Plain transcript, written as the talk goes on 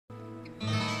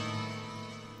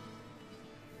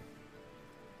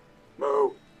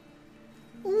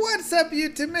What's up,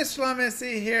 YouTube? Mr.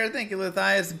 Lamissy here. Thank you,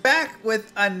 Luthias. Back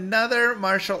with another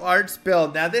martial arts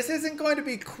build. Now, this isn't going to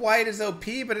be quite as OP,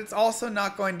 but it's also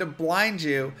not going to blind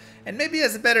you, and maybe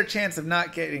has a better chance of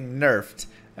not getting nerfed.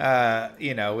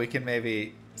 You know, we can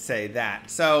maybe say that.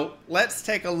 So let's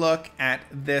take a look at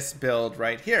this build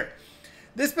right here.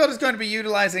 This build is going to be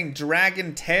utilizing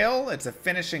Dragon Tail. It's a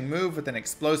finishing move with an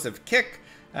explosive kick.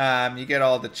 You get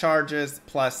all the charges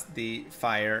plus the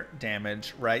fire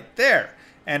damage right there.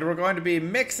 And we're going to be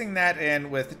mixing that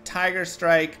in with Tiger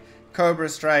Strike, Cobra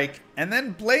Strike, and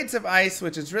then Blades of Ice,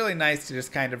 which is really nice to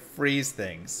just kind of freeze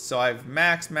things. So I've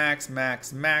max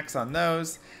on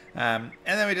those. And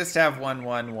then we just have 1,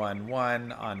 1, 1,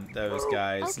 1 on those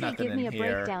guys. Okay, Nothing give me in a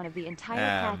here. breakdown of the entire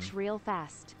patch real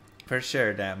fast. For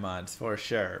sure, Mods, for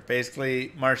sure.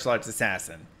 Basically, Martial Arts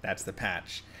Assassin. That's the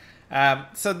patch.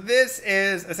 So this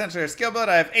is essentially our skill build.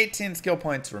 I have 18 skill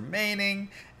points remaining,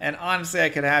 and honestly I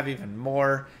could have even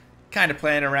more, kind of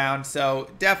playing around, so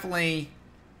definitely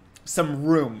some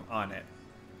room on it.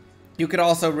 You could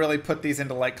also really put these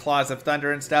into like Claws of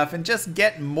Thunder and stuff and just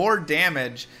get more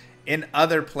damage in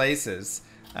other places.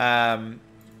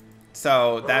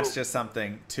 So that's just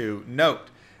something to note.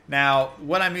 Now,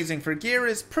 what I'm using for gear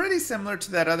is pretty similar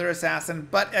to that other assassin,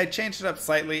 but I changed it up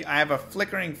slightly. I have a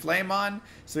Flickering Flame on,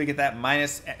 so we get that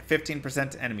minus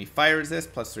 15% to enemy fire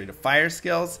resist, plus 3 to fire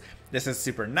skills. This is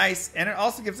super nice, and it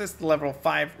also gives us the level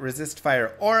 5 resist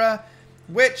fire aura,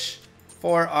 which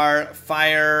for our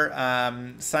fire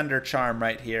Sunder charm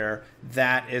right here,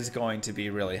 that is going to be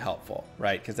really helpful,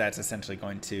 right? Because that's essentially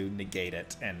going to negate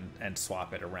it and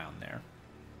swap it around there.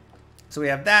 So we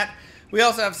have that. We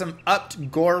also have some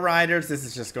upped Gore Riders. This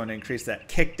is just going to increase that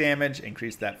kick damage,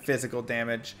 increase that physical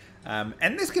damage.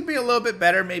 And this could be a little bit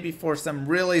better maybe for some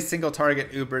really single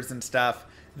target Ubers and stuff.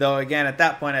 Though again, at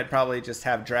that point, I'd probably just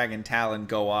have Dragon Talon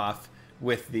go off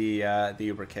with the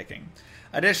Uber kicking.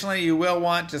 Additionally, you will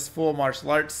want just full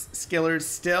martial arts skillers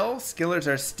still. Skillers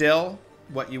are still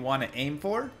what you want to aim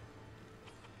for.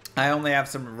 I only have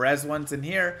some res ones in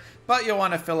here, but you'll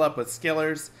want to fill up with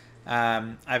skillers.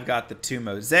 I've got the 2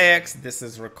 mosaics. This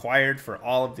is required for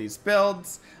all of these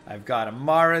builds. I've got a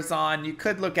Marazon. You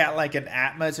could look at like an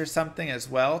Atmas or something as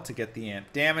well to get the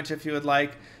amp damage if you would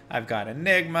like. I've got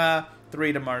Enigma,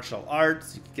 3 to martial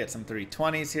arts. You could get some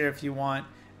 320s here if you want.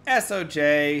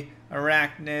 SOJ,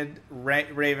 Arachnid,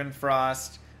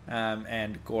 Ravenfrost,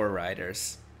 and Gore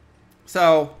Riders.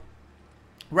 So,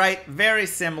 right, very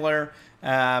similar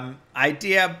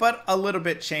idea, but a little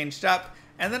bit changed up.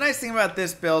 And the nice thing about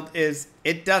this build is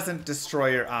it doesn't destroy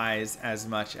your eyes as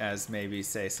much as maybe,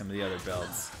 say, some of the other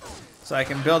builds. So I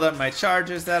can build up my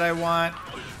charges that I want.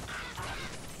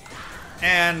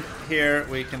 And here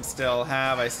we can still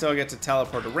have, I still get to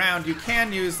teleport around. You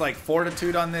can use like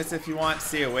Fortitude on this if you want,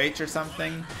 COH or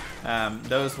something.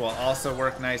 Those will also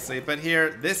work nicely. But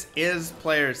here, this is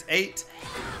players 8.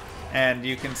 And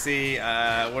you can see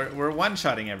we're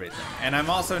one-shotting everything. And I'm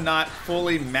also not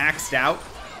fully maxed out.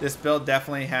 This build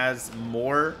definitely has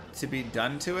more to be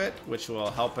done to it, which will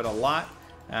help it a lot.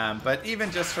 But even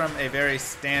just from a very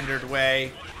standard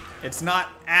way, it's not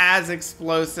as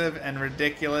explosive and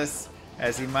ridiculous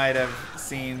as you might have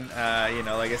seen, you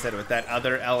know, like I said, with that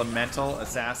other elemental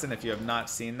assassin. If you have not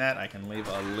seen that, I can leave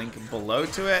a link below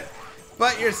to it.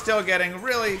 But you're still getting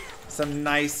really some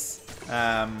nice,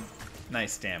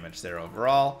 nice damage there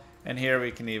overall. And here we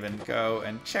can even go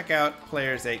and check out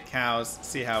Players 8 Cows,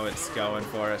 see how it's going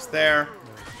for us there.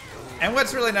 And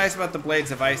what's really nice about the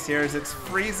Blades of Ice here is it's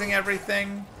freezing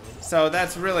everything, so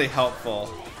that's really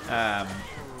helpful,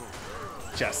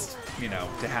 just, you know,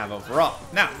 to have overall.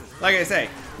 Now, like I say,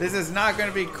 this is not going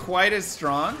to be quite as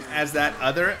strong as that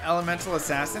other Elemental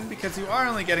Assassin because you are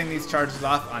only getting these charges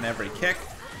off on every kick,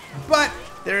 but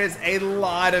there is a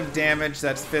lot of damage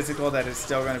that's physical that is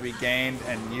still going to be gained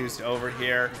and used over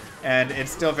here, and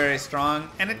it's still very strong,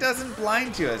 and it doesn't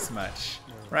blind you as much,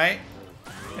 right?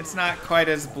 It's not quite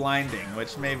as blinding,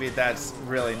 which maybe that's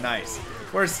really nice.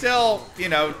 We're still, you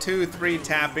know, 2-3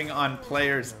 tapping on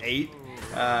players 8,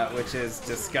 which is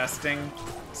disgusting,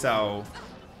 so,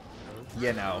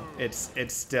 you know, it's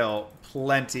still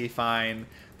plenty fine.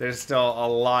 There's still a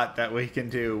lot that we can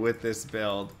do with this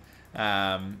build.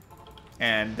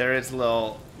 And there is a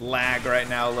little lag right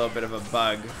now, a little bit of a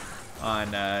bug on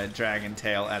Dragon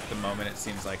Tail at the moment, it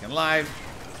seems like in live.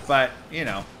 But, you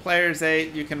know, players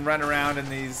 8, you can run around in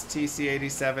these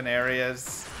TC87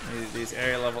 areas, these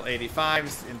area level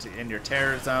 85s in your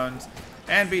terror zones,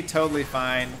 and be totally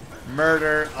fine.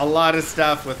 Murder a lot of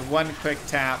stuff with one quick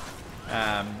tap.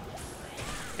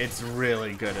 It's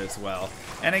really good as well.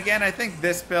 And again, I think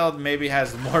this build maybe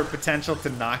has more potential to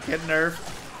not get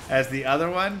nerfed as the other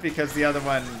one, because the other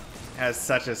one has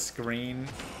such a screen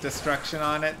destruction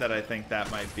on it that I think that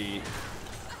might be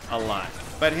a lot.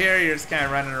 But here you're just kind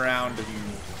of running around and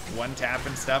one tap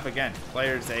and stuff. Again,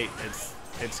 player's 8.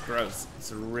 It's gross.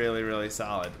 It's really, really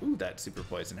solid. Ooh, that super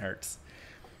poison hurts.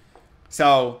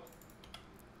 So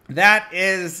that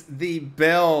is the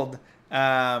build.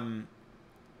 Yeah,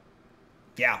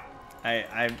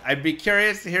 I'd be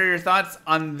curious to hear your thoughts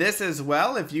on this as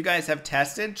well. If you guys have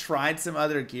tested, tried some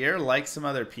other gear, like some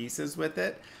other pieces with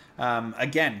it.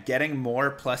 Again, getting more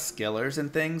plus skillers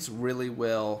and things really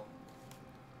will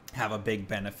have a big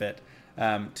benefit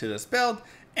to this build.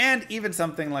 And even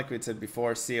something like we said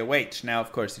before, COH. Now,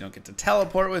 of course, you don't get to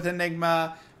teleport with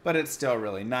Enigma, but it's still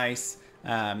really nice.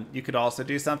 You could also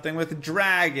do something with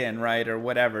Dragon, right, or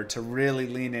whatever, to really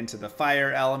lean into the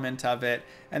fire element of it,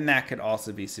 and that could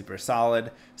also be super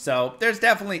solid. So there's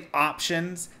definitely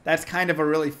options. That's kind of a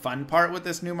really fun part with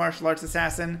this new martial arts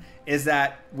assassin, is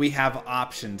that we have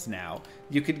options now.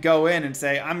 You could go in and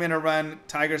say, I'm going to run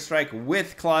Tiger Strike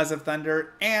with Claws of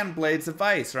Thunder and Blades of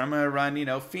Ice, or I'm going to run, you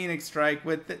know, Phoenix Strike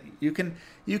with the...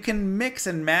 You can mix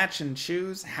and match and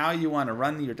choose how you want to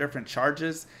run your different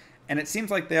charges. And it seems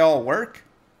like they all work.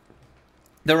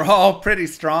 They're all pretty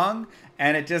strong,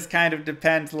 and it just kind of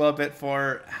depends a little bit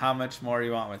for how much more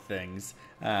you want with things.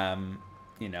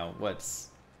 You know,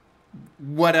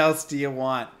 what else do you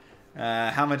want?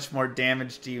 How much more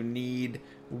damage do you need?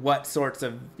 What sorts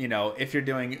of, you know, if you're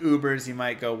doing Ubers, you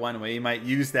might go one way. You might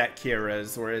use that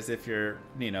Kira's, whereas if you're,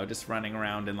 you know, just running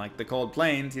around in like the cold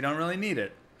plains, you don't really need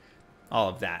it. All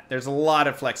of that. There's a lot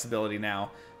of flexibility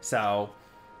now. So,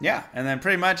 yeah, and then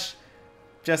pretty much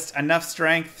just enough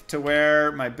strength to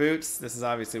wear my boots. This is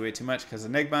obviously way too much because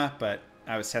of Enigma, but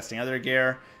I was testing other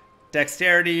gear.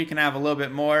 Dexterity, you can have a little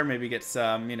bit more, maybe get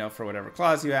some, you know, for whatever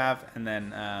claws you have, and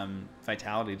then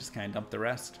Vitality, just kind of dump the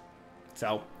rest.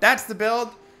 So that's the build.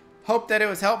 Hope that it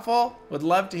was helpful. Would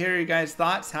love to hear you guys'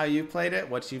 thoughts, how you played it,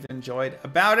 what you've enjoyed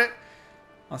about it.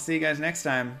 I'll see you guys next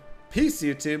time. Peace,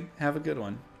 YouTube. Have a good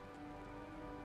one.